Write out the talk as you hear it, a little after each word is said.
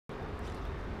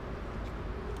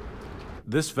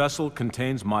This vessel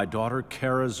contains my daughter,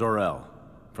 Kara Zor-El,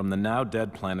 from the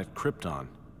now-dead planet Krypton.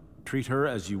 Treat her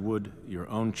as you would your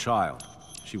own child.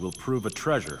 She will prove a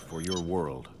treasure for your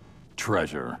world.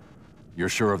 Treasure? You're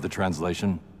sure of the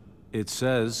translation? It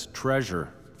says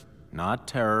treasure. Not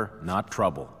terror, not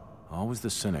trouble. Always the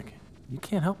cynic. You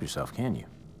can't help yourself, can you?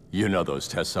 You know those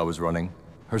tests I was running?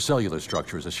 Her cellular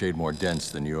structure is a shade more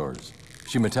dense than yours.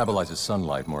 She metabolizes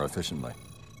sunlight more efficiently.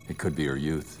 It could be her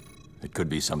youth. It could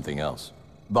be something else.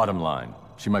 Bottom line,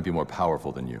 she might be more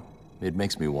powerful than you. It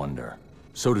makes me wonder.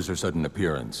 So does her sudden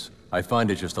appearance. I find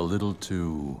it just a little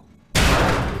too...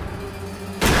 Camp,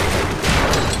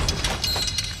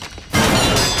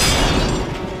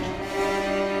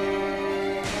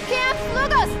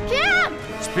 Slugos! Camp!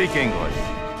 Speak English.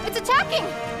 It's attacking!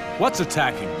 What's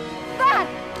attacking? That!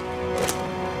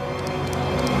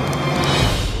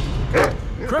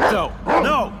 Crypto!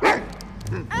 No!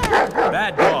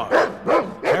 Bad dog.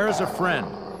 Kara's a friend.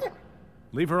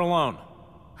 Leave her alone.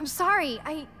 I'm sorry,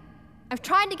 I've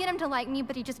tried to get him to like me,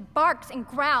 but he just barks and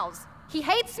growls. He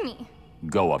hates me.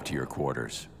 Go up to your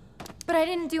quarters. But I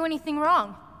didn't do anything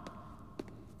wrong.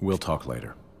 We'll talk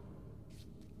later.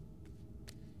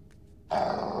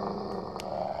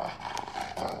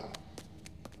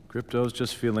 Crypto's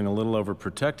just feeling a little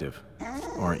overprotective,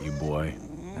 aren't you, boy?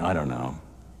 I don't know.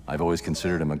 I've always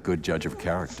considered him a good judge of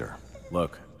character.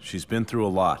 Look, she's been through a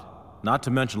lot. Not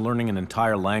to mention learning an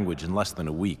entire language in less than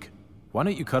a week. Why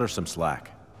don't you cut her some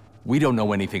slack? We don't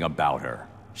know anything about her.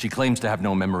 She claims to have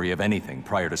no memory of anything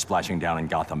prior to splashing down in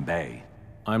Gotham Bay.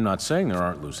 I'm not saying there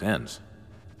aren't loose ends.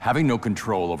 Having no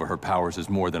control over her powers is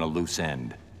more than a loose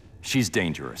end. She's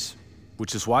dangerous.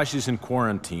 Which is why she's in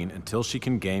quarantine until she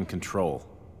can gain control.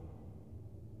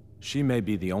 She may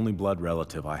be the only blood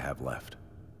relative I have left.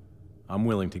 I'm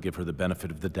willing to give her the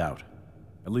benefit of the doubt,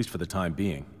 at least for the time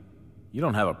being. You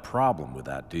don't have a problem with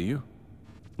that, do you?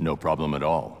 No problem at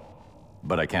all.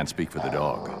 But I can't speak for the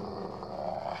dog.